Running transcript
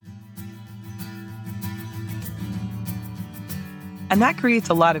And that creates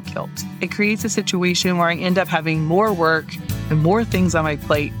a lot of guilt. It creates a situation where I end up having more work and more things on my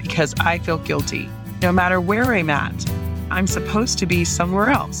plate because I feel guilty. No matter where I'm at, I'm supposed to be somewhere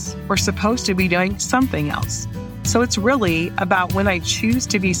else. We're supposed to be doing something else. So it's really about when I choose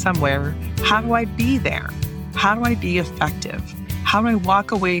to be somewhere, how do I be there? How do I be effective? How do I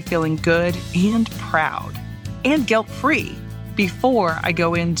walk away feeling good and proud and guilt-free before I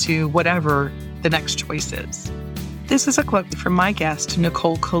go into whatever the next choice is? This is a quote from my guest,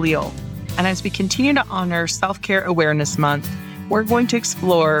 Nicole Kalil. And as we continue to honor Self-Care Awareness Month, we're going to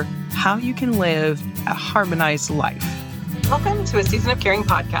explore how you can live a harmonized life. Welcome to a Season of Caring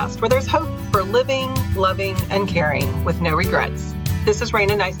podcast where there's hope for living, loving, and caring with no regrets. This is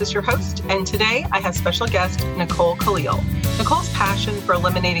Rayna Neises, your host, and today I have special guest Nicole Kalil. Nicole's passion for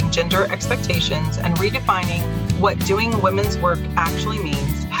eliminating gender expectations and redefining what doing women's work actually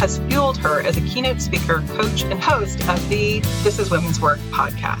means has fueled her as a keynote speaker, coach, and host of the This is Women's Work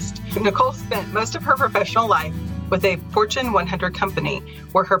podcast. Nicole spent most of her professional life with a Fortune 100 company,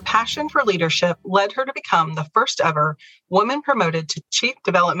 where her passion for leadership led her to become the first ever woman promoted to Chief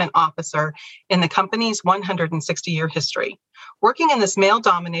Development Officer in the company's 160-year history. Working in this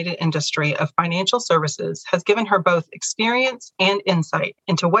male-dominated industry of financial services has given her both experience and insight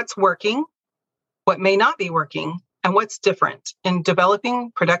into what's working, what may not be working, and what's different in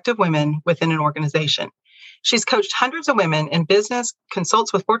developing productive women within an organization. She's coached hundreds of women in business,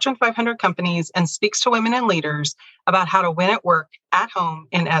 consults with Fortune 500 companies, and speaks to women and leaders about how to win at work, at home,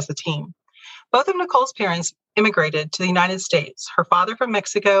 and as a team. Both of Nicole's parents immigrated to the United States, her father from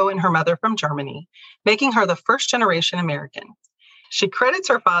Mexico and her mother from Germany, making her the first-generation American. She credits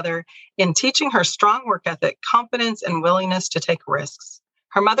her father in teaching her strong work ethic, confidence, and willingness to take risks.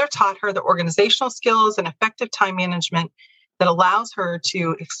 Her mother taught her the organizational skills and effective time management that allows her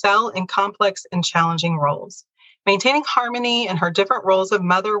to excel in complex and challenging roles. Maintaining harmony in her different roles of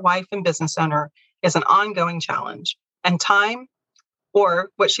mother, wife, and business owner is an ongoing challenge. And time,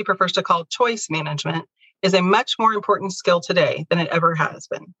 or what she prefers to call choice management, is a much more important skill today than it ever has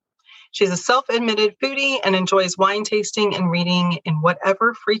been. She's a self-admitted foodie and enjoys wine tasting and reading in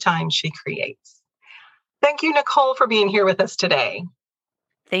whatever free time she creates. Thank you, Nicole, for being here with us today.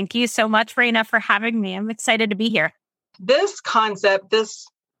 Thank you so much, Rayna, for having me. I'm excited to be here. This concept, this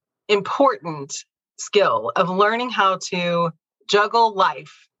important skill of learning how to juggle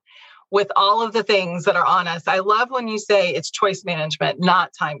life with all of the things that are on us. I love when you say it's choice management,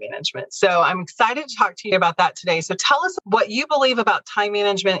 not time management. So I'm excited to talk to you about that today. So tell us what you believe about time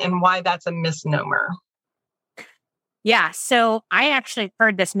management and why that's a misnomer. Yeah. So I actually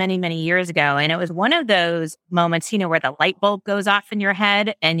heard this many, many years ago, and it was one of those moments, where the light bulb goes off in your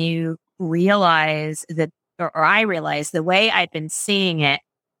head and you realize that, or I realized the way I'd been seeing it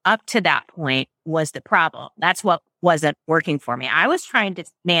up to that point was the problem. That's what wasn't working for me. I was trying to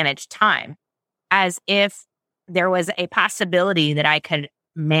manage time as if there was a possibility that I could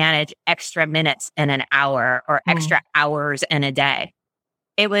manage extra minutes in an hour or extra hours in a day.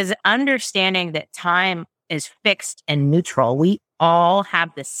 It was understanding that time is fixed and neutral. We all have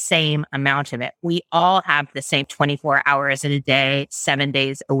the same amount of it. We all have the same 24 hours in a day, 7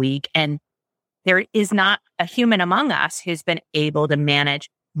 days a week. And there is not a human among us who's been able to manage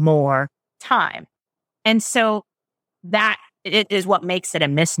more time. And so that it is what makes it a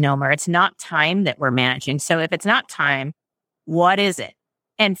misnomer. It's not time that we're managing. So if it's not time, what is it?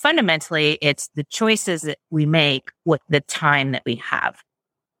 And fundamentally, it's the choices that we make with the time that we have.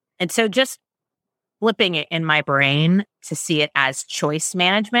 And so just flipping it in my brain to see it as choice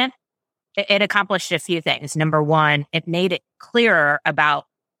management, it accomplished a few things. Number one, it made it clearer about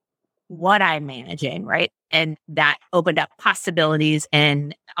what I'm managing, right? And that opened up possibilities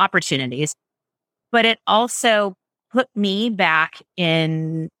and opportunities. But it also put me back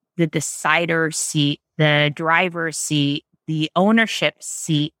in the decider seat, the driver's seat, the ownership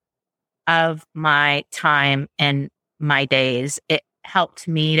seat of my time and my days. It helped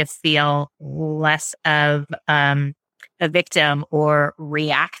me to feel less of a victim or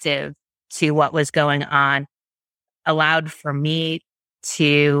reactive to what was going on, allowed for me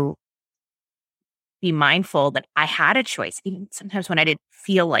to be mindful that I had a choice, even sometimes when I didn't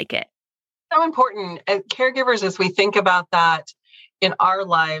feel like it. So important as caregivers, as we think about that in our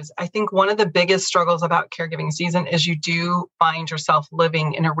lives, I think one of the biggest struggles about caregiving season is you do find yourself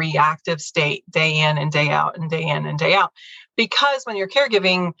living in a reactive state day in and day out and day in and day out. Because when you're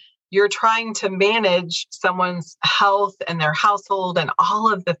caregiving, you're trying to manage someone's health and their household and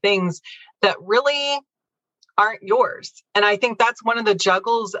all of the things that really aren't yours. And I think that's one of the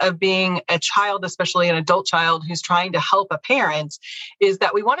juggles of being a child, especially an adult child who's trying to help a parent, is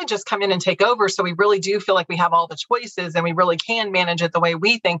that we want to just come in and take over. So we really do feel like we have all the choices and we really can manage it the way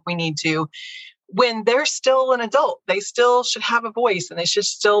we think we need to. When they're still an adult, they still should have a voice and they should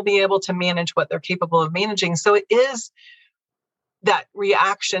still be able to manage what they're capable of managing. So it is that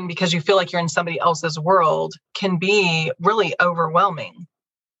reaction, because you feel like you're in somebody else's world, can be really overwhelming.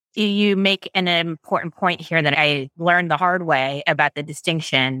 You make an important point here that I learned the hard way about the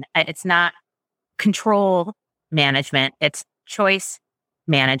distinction. It's not control management, it's choice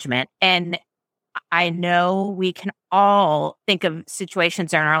management. And I know we can all think of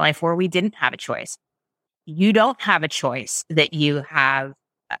situations in our life where we didn't have a choice. You don't have a choice that you have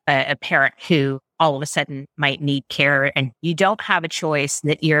a parent who all of a sudden might need care, and you don't have a choice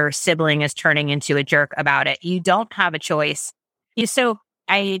that your sibling is turning into a jerk about it. You don't have a choice. So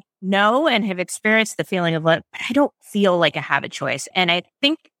I know and have experienced the feeling of, but I don't feel like I have a choice. And I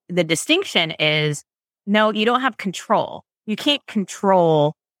think the distinction is, no, you don't have control. You can't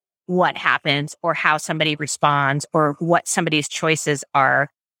control what happens or how somebody responds or what somebody's choices are,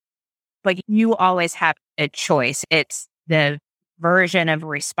 but you always have a choice. It's the version of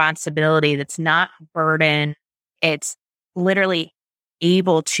responsibility that's not burden. It's literally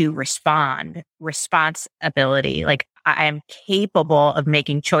able to respond, responsibility. Like, I am capable of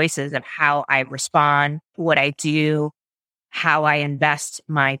making choices of how I respond, what I do, how I invest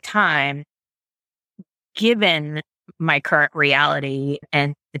my time, given my current reality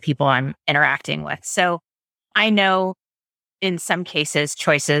and the people I'm interacting with. So I know in some cases,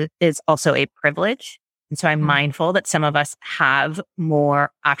 choices is also a privilege. And so I'm mindful that some of us have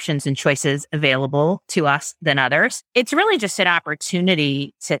more options and choices available to us than others. It's really just an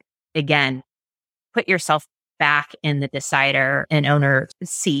opportunity to, again, put yourself back in the decider and owner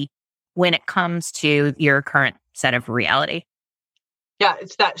seat when it comes to your current set of reality. Yeah,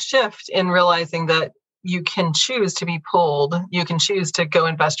 it's that shift in realizing that you can choose to be pulled. You can choose to go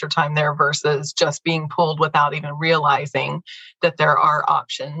invest your time there versus just being pulled without even realizing that there are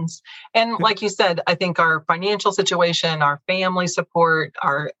options. And like you said, I think our financial situation, our family support,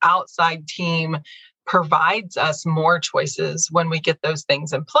 our outside team provides us more choices when we get those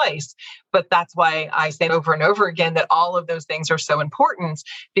things in place. But that's why I say over and over again that all of those things are so important,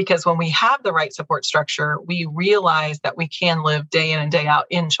 because when we have the right support structure, we realize that we can live day in and day out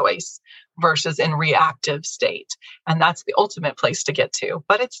in choice versus in reactive state. And that's the ultimate place to get to,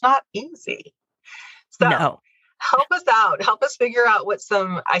 but it's not easy. So no. Help us out. Help us figure out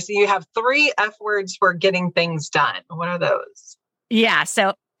I see you have 3 F words for getting things done. What are those? Yeah.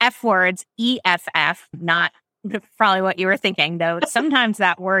 So F words, EFF, not probably what you were thinking, though. Sometimes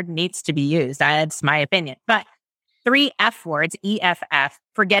that word needs to be used. That's my opinion. But 3 F words, EFF,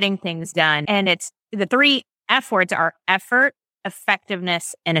 for getting things done. And it's the 3 F words are effort,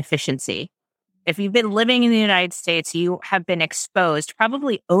 effectiveness, and efficiency. If you've been living in the United States, you have been exposed,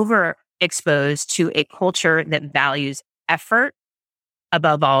 probably overexposed to a culture that values effort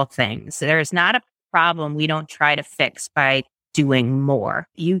above all things. There's not a problem we don't try to fix by doing more.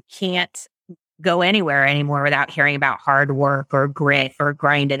 You can't go anywhere anymore without hearing about hard work or grit or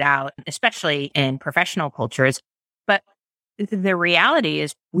grind it out, especially in professional cultures. But the reality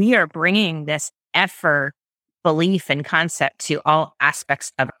is we are bringing this effort, belief, and concept to all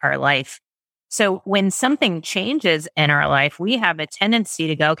aspects of our life. So when something changes in our life, we have a tendency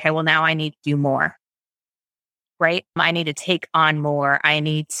to go, okay, well, now I need to do more, right? I need to take on more. I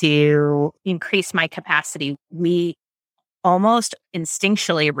need to increase my capacity. We almost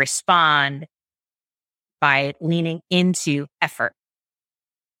instinctually respond by leaning into effort.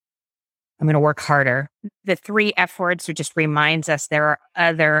 I'm going to work harder. The 3 F words just reminds us there are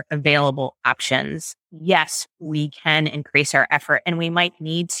other available options. Yes, we can increase our effort and we might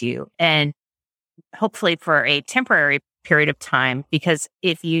need to, and hopefully for a temporary period of time, because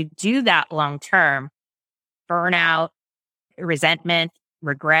if you do that long term, burnout, resentment,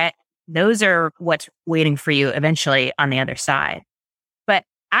 regret, those are what's waiting for you eventually on the other side. But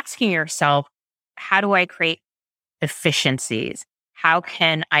asking yourself, how do I create efficiencies? How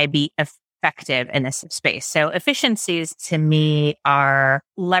can I be effective in this space? So efficiencies to me are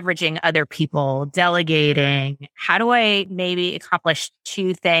leveraging other people, delegating. How do I maybe accomplish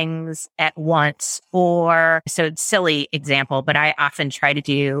 2 things at once? Or, so it's a silly example, but I often try to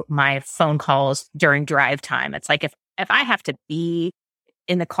do my phone calls during drive time. It's like if I have to be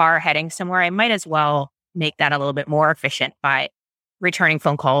in the car heading somewhere, I might as well make that a little bit more efficient by returning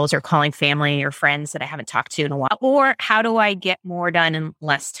phone calls or calling family or friends that I haven't talked to in a while. Or how do I get more done in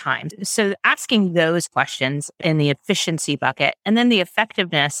less time? So asking those questions in the efficiency bucket. And then the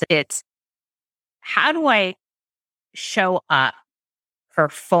effectiveness, it's how do I show up,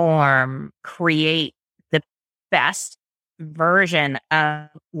 perform, create the best version of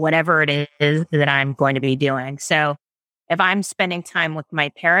whatever it is that I'm going to be doing. So if I'm spending time with my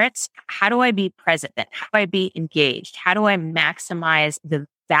parents, how do I be present then? How do I be engaged? How do I maximize the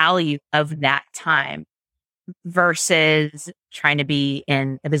value of that time versus trying to be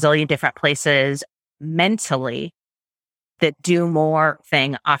in a bazillion different places mentally that do more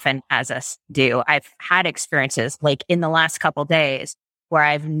thing often as us do. I've had experiences like in the last couple days where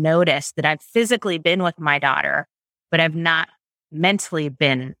I've noticed that I've physically been with my daughter, but I've not mentally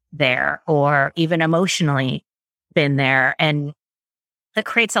been there or even emotionally been there. And it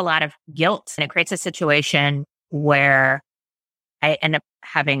creates a lot of guilt, and it creates a situation where I end up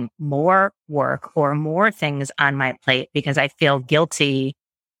having more work or more things on my plate because I feel guilty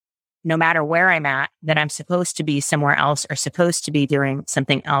no matter where I'm at, that I'm supposed to be somewhere else or supposed to be doing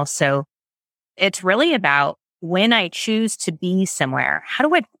something else. So it's really about when I choose to be somewhere, how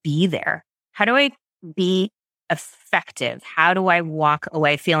do I be there? How do I be effective? How do I walk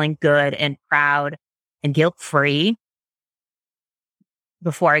away feeling good and proud and guilt-free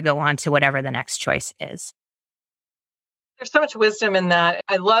before I go on to whatever the next choice is? There's so much wisdom in that.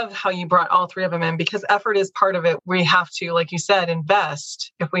 I love how you brought all three of them in because effort is part of it. We have to, like you said,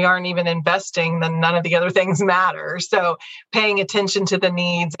 invest. If we aren't even investing, then none of the other things matter. So paying attention to the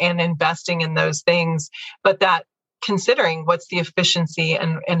needs and investing in those things, but that considering what's the efficiency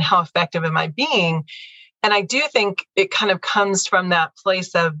and how effective am I being? And I do think it kind of comes from that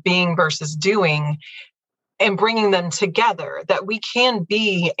place of being versus doing and bringing them together, that we can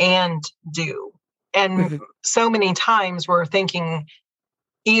be and do. And so many times we're thinking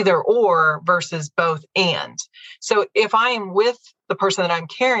either or versus both and. So if I am with the person that I'm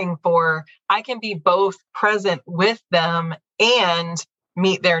caring for, I can be both present with them and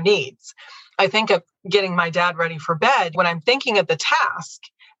meet their needs. I think of getting my dad ready for bed when I'm thinking of the task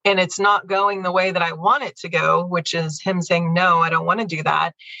and it's not going the way that I want it to go, which is him saying, no, I don't want to do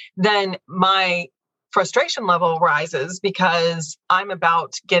that. Then my frustration level rises because I'm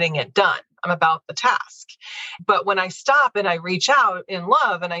about getting it done. I'm about the task. But when I stop and I reach out in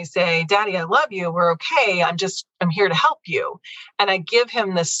love and I say, Daddy, I love you. We're okay. I'm here to help you. And I give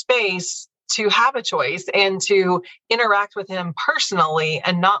him the space to have a choice and to interact with him personally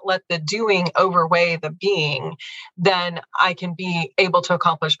and not let the doing overweigh the being, then I can be able to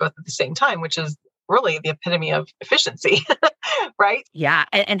accomplish both at the same time, which is really the epitome of efficiency, right? Yeah.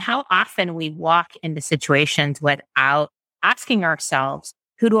 And how often we walk into situations without asking ourselves,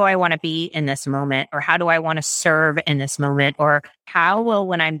 who do I want to be in this moment? Or how do I want to serve in this moment? Or how will,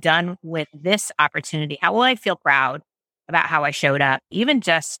 when I'm done with this opportunity, how will I feel proud about how I showed up? Even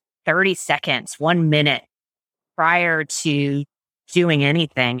just 30 seconds, 1 minute prior to doing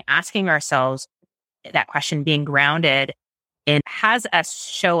anything, asking ourselves that question, being grounded, and has us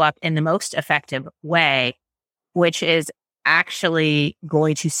show up in the most effective way, which is actually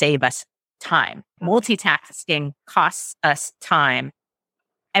going to save us time. Multitasking costs us time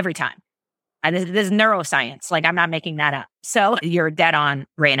every time. And this is neuroscience. Like, I'm not making that up. So you're dead on,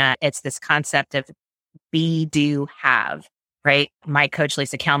 Rayna. It's this concept of be, do, have, right? My coach,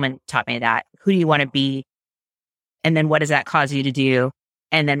 Lisa Kelman, taught me that. Who do you want to be? And then what does that cause you to do?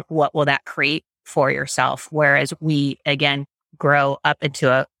 And then what will that create for yourself? Whereas we, again, grow up into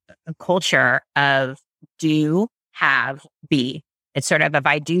a culture of do, have, be. It's sort of, if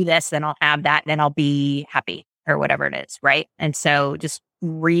I do this, then I'll have that, then I'll be happy or whatever it is, right? And so just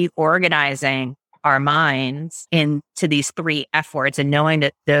reorganizing our minds into these three F words and knowing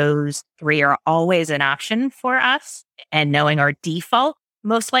that those three are always an option for us and knowing our default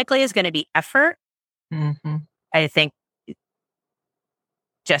most likely is going to be effort. Mm-hmm. I think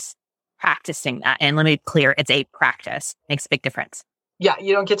just practicing that, and let me be clear, it's a practice, makes a big difference. Yeah,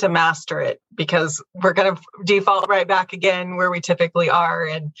 you don't get to master it because we're going to default right back again where we typically are,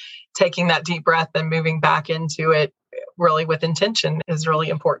 and taking that deep breath and moving back into it really with intention is really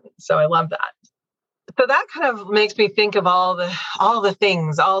important. So I love that. So that kind of makes me think of all the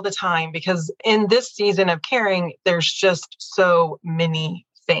things all the time, because in this season of caring, there's just so many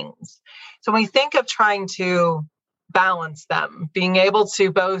things. So when we think of trying to balance them, being able to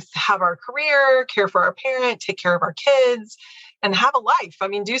both have our career, care for our parent, take care of our kids, and have a life. I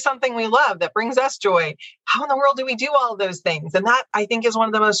mean, do something we love that brings us joy. How in the world do we do all of those things? And that, I think, is one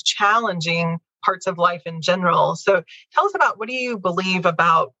of the most challenging parts of life in general. So tell us about, what do you believe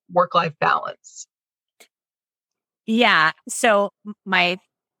about work-life balance? Yeah. So my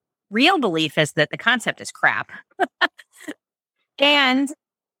real belief is that the concept is crap. And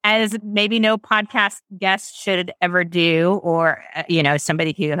as maybe no podcast guest should ever do, or,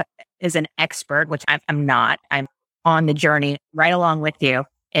 somebody who is an expert, which I'm not. I'm on the journey right along with you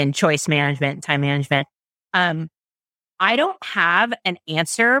in choice management, time management. I don't have an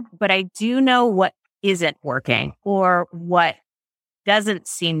answer, but I do know what isn't working or what doesn't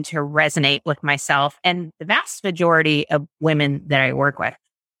seem to resonate with myself and the vast majority of women that I work with.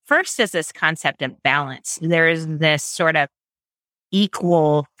 First is this concept of balance. There is this sort of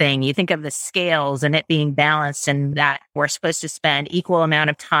equal thing. You think of the scales and it being balanced and that we're supposed to spend equal amount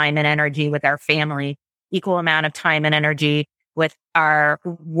of time and energy with our family, equal amount of time and energy with our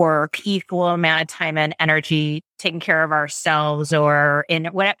work, equal amount of time and energy taking care of ourselves or in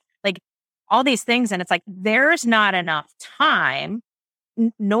whatever, like all these things. And it's like, there's not enough time,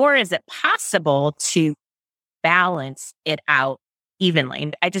 nor is it possible to balance it out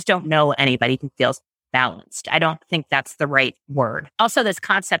evenly. I just don't know anybody who feels balanced. I don't think that's the right word. Also, this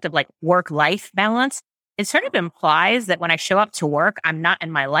concept of like work-life balance, it sort of implies that when I show up to work, I'm not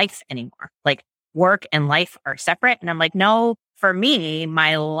in my life anymore. Like work and life are separate. And I'm like, no, for me,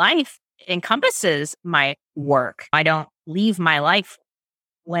 my life encompasses my work. I don't leave my life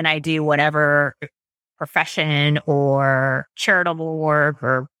when I do whatever profession or charitable work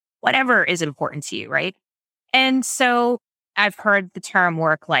or whatever is important to you, right? And so I've heard the term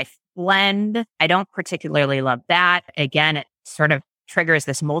work-life blend. I don't particularly love that. Again, it sort of triggers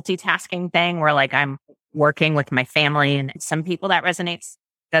this multitasking thing where like I'm working with my family and some people that resonates,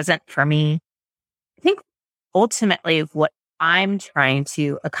 doesn't for me. I think ultimately what I'm trying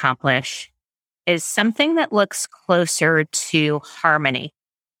to accomplish is something that looks closer to harmony.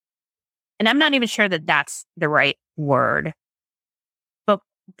 And I'm not even sure that that's the right word. But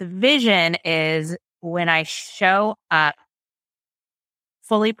the vision is when I show up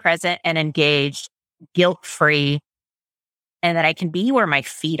fully present and engaged, guilt-free, and that I can be where my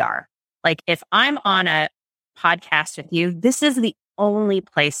feet are. Like if I'm on a podcast with you, this is the only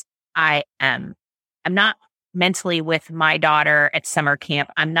place I am. I'm not mentally with my daughter at summer camp.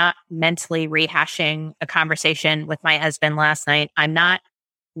 I'm not mentally rehashing a conversation with my husband last night. I'm not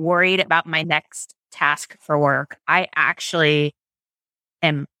worried about my next task for work. I actually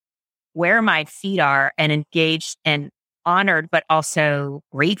am where my feet are and engaged and honored, but also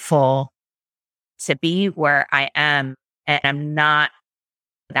grateful to be where I am. And I'm not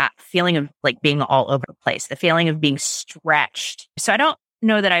that feeling of like being all over the place, the feeling of being stretched. So I don't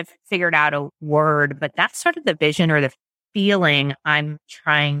know that I've figured out a word, but that's sort of the vision or the feeling I'm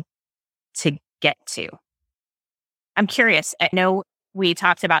trying to get to. I'm curious. I know we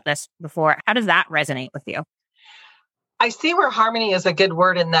talked about this before. How does that resonate with you? I see where harmony is a good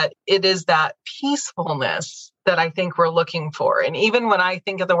word in that it is that peacefulness that I think we're looking for. And even when I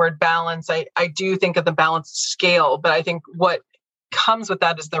think of the word balance, I do think of the balanced scale, but I think what comes with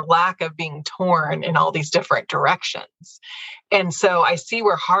that is the lack of being torn in all these different directions. And so I see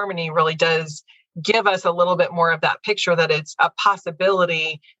where harmony really does give us a little bit more of that picture that it's a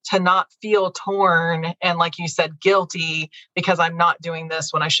possibility to not feel torn and, like you said, guilty because I'm not doing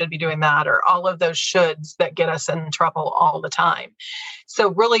this when I should be doing that, or all of those shoulds that get us in trouble all the time.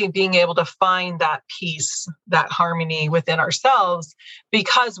 So really being able to find that peace, that harmony within ourselves,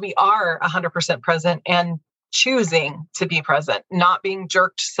 because we are 100% present and choosing to be present, not being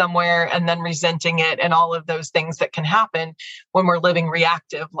jerked somewhere and then resenting it and all of those things that can happen when we're living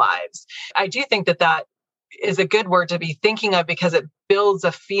reactive lives. I do think that that is a good word to be thinking of because it builds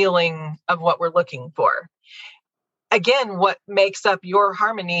a feeling of what we're looking for. Again, what makes up your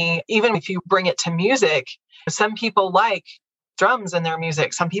harmony, even if you bring it to music, some people like drums in their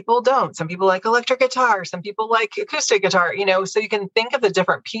music. Some people don't. Some people like electric guitar. Some people like acoustic guitar, so you can think of the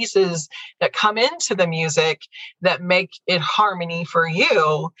different pieces that come into the music that make it harmony for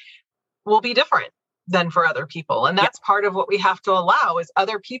you will be different than for other people. And that's part of what we have to allow is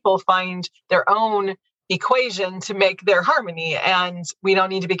other people find their own equation to make their harmony. And we don't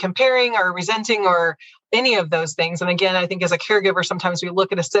need to be comparing or resenting or any of those things. And again, I think as a caregiver, sometimes we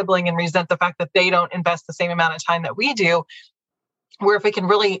look at a sibling and resent the fact that they don't invest the same amount of time that we do. Where if we can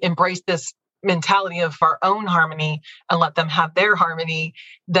really embrace this mentality of our own harmony and let them have their harmony,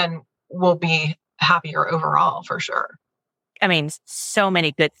 then we'll be happier overall for sure. I mean, so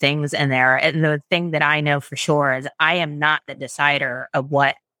many good things in there. And the thing that I know for sure is I am not the decider of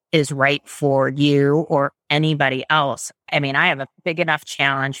what is right for you or anybody else. I mean, I have a big enough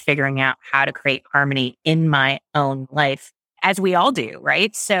challenge figuring out how to create harmony in my own life, as we all do,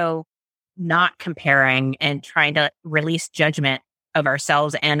 right? So not comparing and trying to release judgment of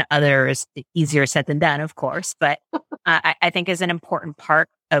ourselves and others, easier said than done, of course, but I think is an important part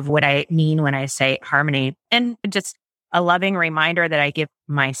of what I mean when I say harmony. And just a loving reminder that I give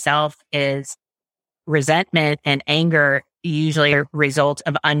myself is resentment and anger usually a result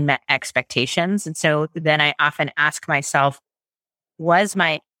of unmet expectations. And so then I often ask myself, was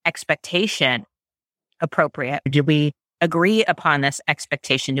my expectation appropriate? Did we agree upon this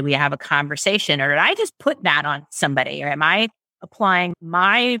expectation? Did we have a conversation, or did I just put that on somebody? Or am I applying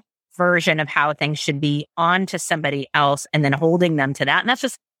my version of how things should be onto somebody else and then holding them to that? And that's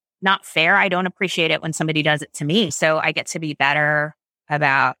just not fair. I don't appreciate it when somebody does it to me. So I get to be better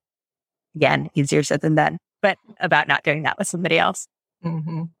about, again, easier said than done, but about not doing that with somebody else.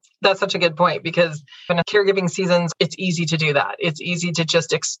 Mm-hmm. That's such a good point, because in caregiving seasons, it's easy to do that. It's easy to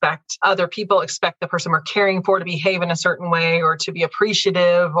just expect other people, expect the person we're caring for to behave in a certain way or to be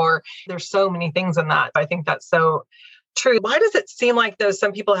appreciative, or there's so many things in that. I think that's so true. Why does it seem like though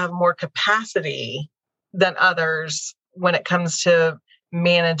some people have more capacity than others when it comes to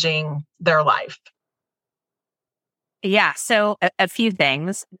managing their life? Yeah. So a few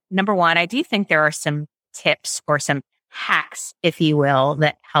things. Number one, I do think there are some tips or some hacks, if you will,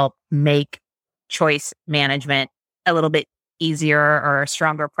 that help make choice management a little bit easier or a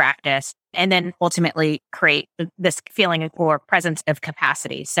stronger practice, and then ultimately create this feeling or presence of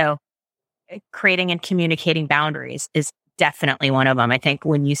capacity. So creating and communicating boundaries is definitely one of them. I think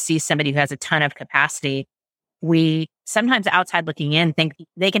when you see somebody who has a ton of capacity, we sometimes outside looking in think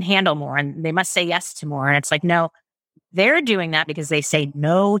they can handle more and they must say yes to more. And it's like, no, they're doing that because they say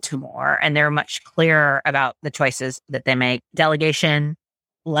no to more and they're much clearer about the choices that they make. Delegation,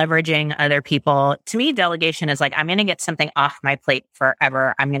 leveraging other people. To me, delegation is like, I'm going to get something off my plate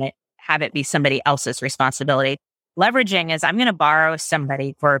forever. I'm going to have it be somebody else's responsibility. Leveraging is I'm going to borrow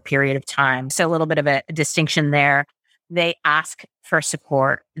somebody for a period of time. So a little bit of a distinction there. They ask for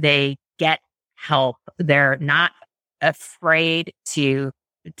support. They get help. They're not afraid to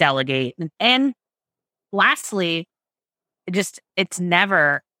delegate. And lastly, it's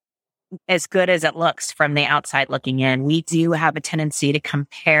never as good as it looks from the outside looking in. We do have a tendency to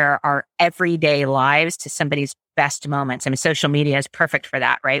compare our everyday lives to somebody's best moments. I mean, social media is perfect for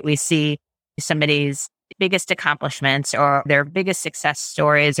that, right? We see somebody's biggest accomplishments or their biggest success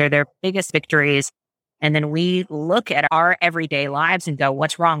stories or their biggest victories. And then we look at our everyday lives and go,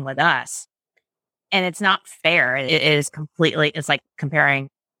 what's wrong with us? And it's not fair. It's like comparing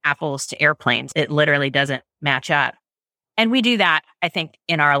apples to airplanes. It literally doesn't match up. And we do that, I think,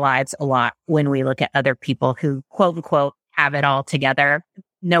 in our lives a lot when we look at other people who, quote unquote, have it all together.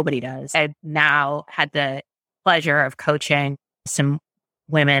 Nobody does. I've now had the pleasure of coaching some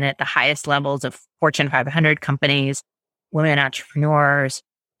women at the highest levels of Fortune 500 companies, women entrepreneurs,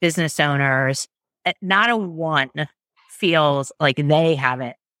 business owners. Not a one feels like they have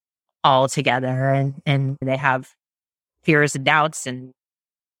it all together and they have fears and doubts and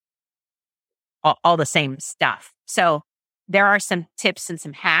all the same stuff. So there are some tips and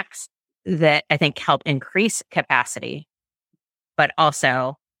some hacks that I think help increase capacity, but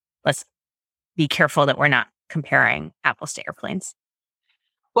also let's be careful that we're not comparing apples to airplanes.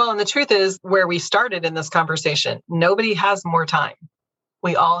 Well, and the truth is where we started in this conversation, nobody has more time.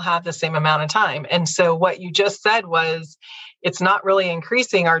 We all have the same amount of time. And so what you just said was, it's not really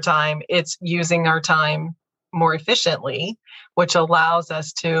increasing our time, it's using our time more efficiently, which allows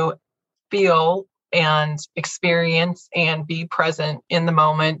us to feel and experience and be present in the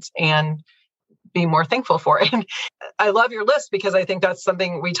moment and be more thankful for it. I love your list because I think that's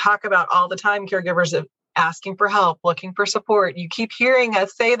something we talk about all the time, caregivers, of asking for help, looking for support. You keep hearing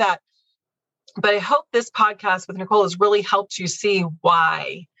us say that. But I hope this podcast with Nicole has really helped you see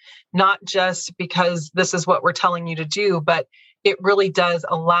why, not just because this is what we're telling you to do, but it really does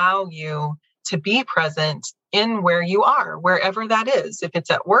allow you to be present in where you are, wherever that is. If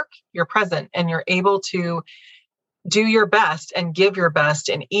it's at work, you're present and you're able to do your best and give your best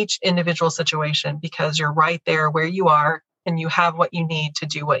in each individual situation because you're right there where you are and you have what you need to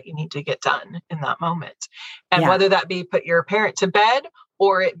do what you need to get done in that moment. And whether that be put your parent to bed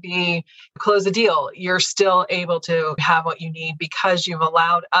or it be close a deal, you're still able to have what you need because you've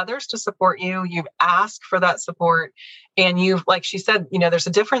allowed others to support you. You've asked for that support. And you've, like she said, there's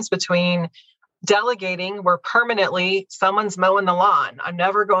a difference between delegating where permanently someone's mowing the lawn. I'm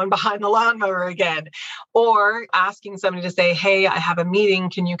never going behind the lawnmower again. Or asking somebody to say, hey, I have a meeting.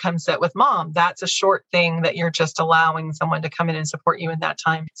 Can you come sit with mom? That's a short thing that you're just allowing someone to come in and support you in that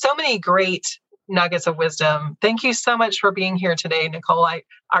time. So many great nuggets of wisdom. Thank you so much for being here today, Nicole.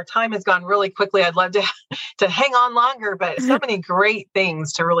 Our time has gone really quickly. I'd love to hang on longer, but so many great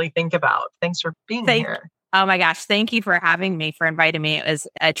things to really think about. Thanks for being here. Oh my gosh. Thank you for having me, for inviting me. It was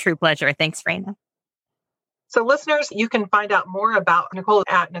a true pleasure. Thanks, Rayna. So listeners, you can find out more about Nicole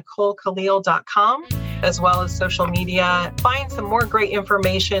at NicoleKalil.com. as well as social media. Find some more great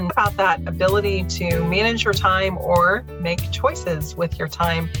information about that ability to manage your time or make choices with your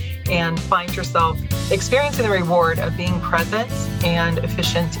time and find yourself experiencing the reward of being present and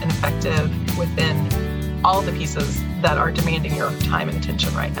efficient and effective within all the pieces that are demanding your time and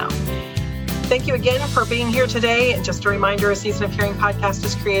attention right now. Thank you again for being here today. And just a reminder, A Season of Caring podcast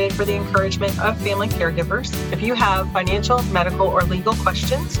is created for the encouragement of family caregivers. If you have financial, medical, or legal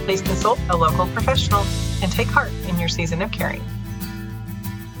questions, please consult a local professional and take heart in your season of caring.